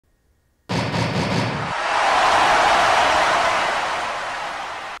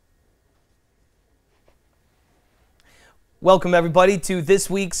Welcome, everybody, to this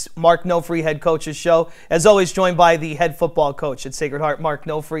week's Mark Nofri Head Coach's Show. As always, joined by the head football coach at Sacred Heart, Mark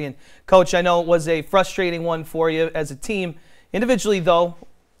Nofri. And, Coach, I know it was a frustrating one for you as a team. Individually, though,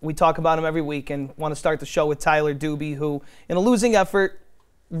 we talk about him every week and want to start the show with Tyler Doobie, who, in a losing effort,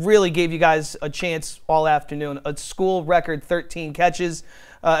 really gave you guys a chance all afternoon. A school record 13 catches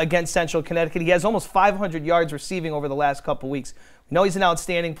against Central Connecticut. He has almost 500 yards receiving over the last couple weeks. We know he's an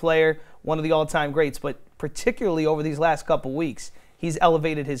outstanding player, one of the all-time greats, but particularly over these last couple weeks, he's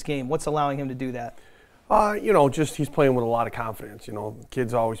elevated his game. What's allowing him to do that? Just he's playing with a lot of confidence. The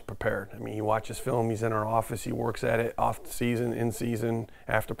kid's always prepared. I mean, he watches film, he's in our office, he works at it off the season, in season,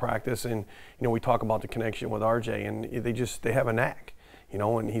 after practice, and we talk about the connection with RJ, and they have a knack,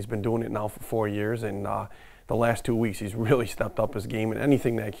 and he's been doing it now for 4 years, and the last 2 weeks he's really stepped up his game, and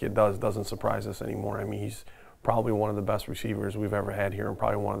anything that kid does doesn't surprise us anymore. I mean, he's probably one of the best receivers we've ever had here, and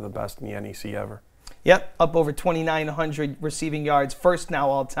probably one of the best in the NEC ever. Yep, up over 2,900 receiving yards, first now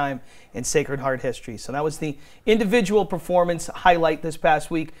all-time in Sacred Heart history. So that was the individual performance highlight this past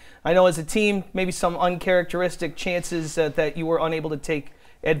week. I know as a team, maybe some uncharacteristic chances that you were unable to take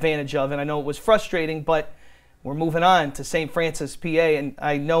advantage of, and I know it was frustrating, but we're moving on to St. Francis, PA, and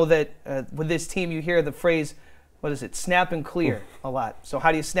I know that with this team you hear the phrase, what is it, snap and clear a lot. So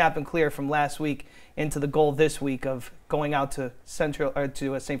how do you snap and clear from last week into the goal this week of going out to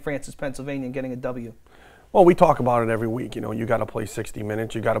St. Francis, Pennsylvania, and getting a W? Well, we talk about it every week. You got to play 60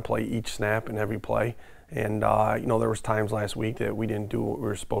 minutes. You got to play each snap and every play. And there was times last week that we didn't do what we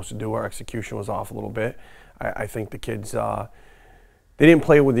were supposed to do. Our execution was off a little bit. I think the kids they didn't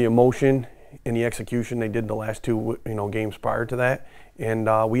play with the emotion in the execution they did the last two games prior to that. And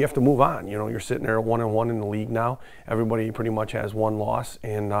we have to move on. You're sitting there 1-1 in the league now. Everybody pretty much has one loss,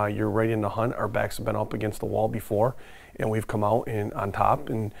 and you're right in the hunt. Our backs have been up against the wall before, and we've come out on top.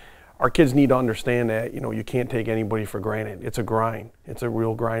 And our kids need to understand that you can't take anybody for granted. It's a grind. It's a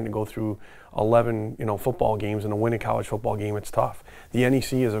real grind to go through 11 football games and to win a college football game. It's tough. The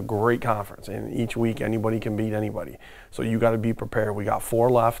NEC is a great conference, and each week anybody can beat anybody. So you got to be prepared. We got 4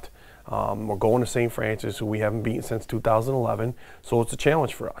 left. We're going to St. Francis, who we haven't beaten since 2011, so it's a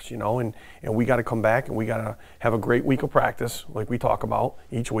challenge for us, and we got to come back and we got to have a great week of practice, like we talk about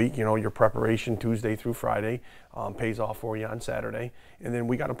each week. Your preparation Tuesday through Friday pays off for you on Saturday, and then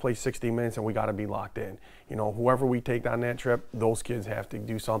we got to play 60 minutes and we got to be locked in. Whoever we take on that trip, those kids have to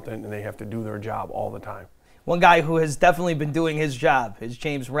do something and they have to do their job all the time. One guy who has definitely been doing his job is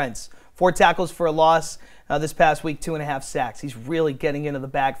James Rentz. 4 tackles for a loss this past week, 2.5 sacks. He's really getting into the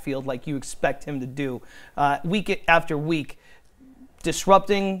backfield like you expect him to do. Week after week,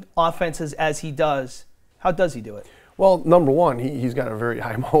 disrupting offenses as he does. How does he do it? Well, number one, he's got a very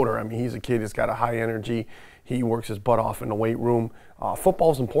high motor. I mean, he's a kid that's got a high energy. He works his butt off in the weight room.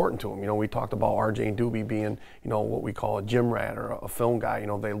 Football's important to him. We talked about RJ and Doobie being, what we call a gym rat or a film guy.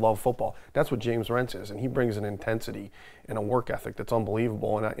 They love football. That's what James Rentz is, and he brings an intensity and a work ethic that's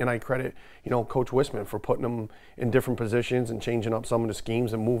unbelievable. And I credit, Coach Wisman for putting him in different positions and changing up some of the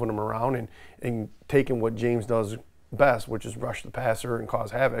schemes and moving him around and taking what James does best, which is rush the passer and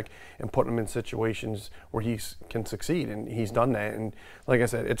cause havoc, and put him in situations where he can succeed, and he's done that. And like I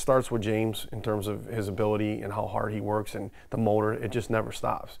said, it starts with James in terms of his ability and how hard he works and the motor. It just never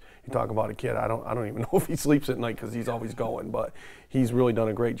stops. You talk about a kid, I don't even know if he sleeps at night because he's always going, but he's really done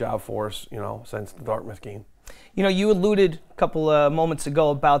a great job for us, since the Dartmouth game. You alluded a couple of moments ago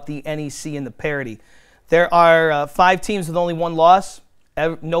about the NEC and the parity. There are 5 teams with only 1 loss.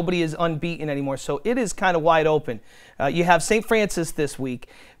 Nobody is unbeaten anymore, so it is kind of wide open. You have St. Francis this week.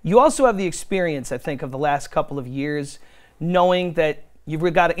 You also have the experience, I think, of the last couple of years, knowing that you've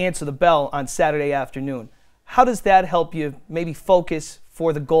got to answer the bell on Saturday afternoon. How does that help you maybe focus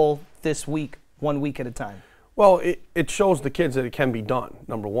for the goal this week, 1 week at a time? Well, it shows the kids that it can be done,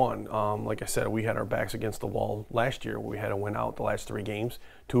 number one. Like I said, we had our backs against the wall last year. We had to win out the last 3 games.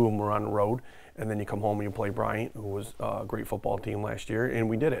 2 of them were on the road. And then you come home and you play Bryant, who was a great football team last year, and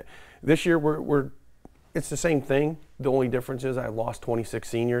we did it. This year, it's the same thing. The only difference is I lost 26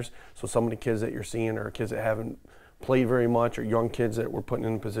 seniors, so some of the kids that you're seeing are kids that haven't played very much or young kids that we're putting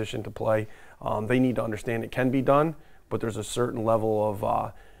in position to play. They need to understand it can be done, but there's a certain level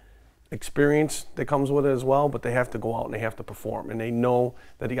of experience that comes with it as well, but they have to go out and they have to perform, and they know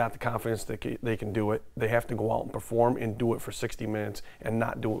that they got the confidence that they can do it. They have to go out and perform and do it for 60 minutes and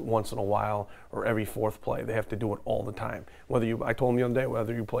not do it once in a while or every 4th play. They have to do it all the time. I told them the other day,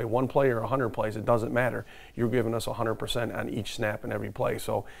 whether you play 1 play or 100 plays, it doesn't matter. You're giving us 100% on each snap and every play.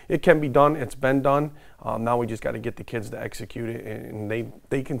 So it can be done. It's been done. Now we just got to get the kids to execute it, and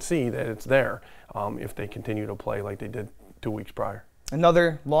they can see that it's there if they continue to play like they did 2 weeks prior.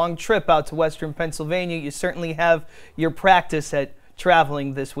 Another long trip out to Western Pennsylvania. You certainly have your practice at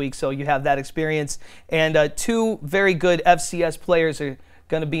traveling this week, so you have that experience. And two very good FCS players are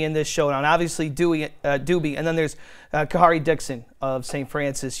going to be in this showdown. Obviously, Doobie, and then there's Kahari Dixon of St.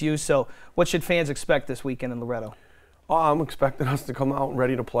 Francis U. So what should fans expect this weekend in Loretto? I'm expecting us to come out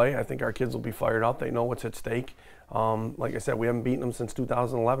ready to play. I think our kids will be fired up. They know what's at stake. Like I said, we haven't beaten them since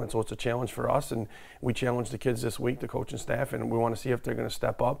 2011, so it's a challenge for us. And we challenge the kids this week, the coaching staff, and we want to see if they're going to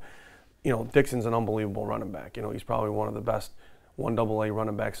step up. You know, Dixon's an unbelievable running back. You know, he's probably one of the best 1AA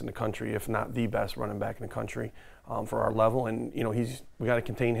running backs in the country, if not the best running back in the country for our level. And, you know, we got to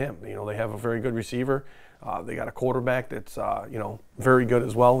contain him. You know, they have a very good receiver. They got a quarterback that's, you know, very good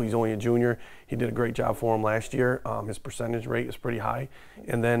as well. He's only a junior. He did a great job for him last year. His percentage rate is pretty high.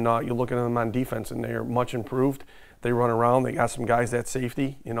 And then you look at them on defense, and they're much improved. They run around. They got some guys at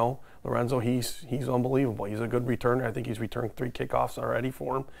safety. You know, Lorenzo, he's unbelievable. He's a good returner. I think he's returned 3 kickoffs already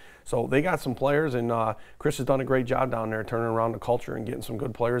for him. So they got some players, and Chris has done a great job down there turning around the culture and getting some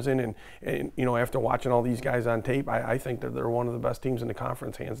good players in. And you know, after watching all these guys on tape, I think that they're one of the best teams in the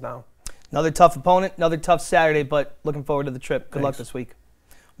conference, hands down. Another tough opponent, another tough Saturday, but looking forward to the trip. Good luck this week.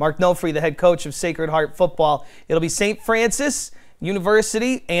 Mark Nofri, the head coach of Sacred Heart Football. It'll be St. Francis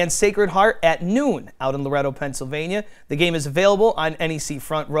University and Sacred Heart at noon out in Loretto, Pennsylvania. The game is available on NEC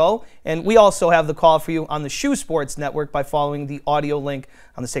Front Row, and we also have the call for you on the Shoe Sports Network by following the audio link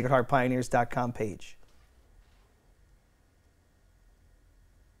on the SacredHeartPioneers.com page.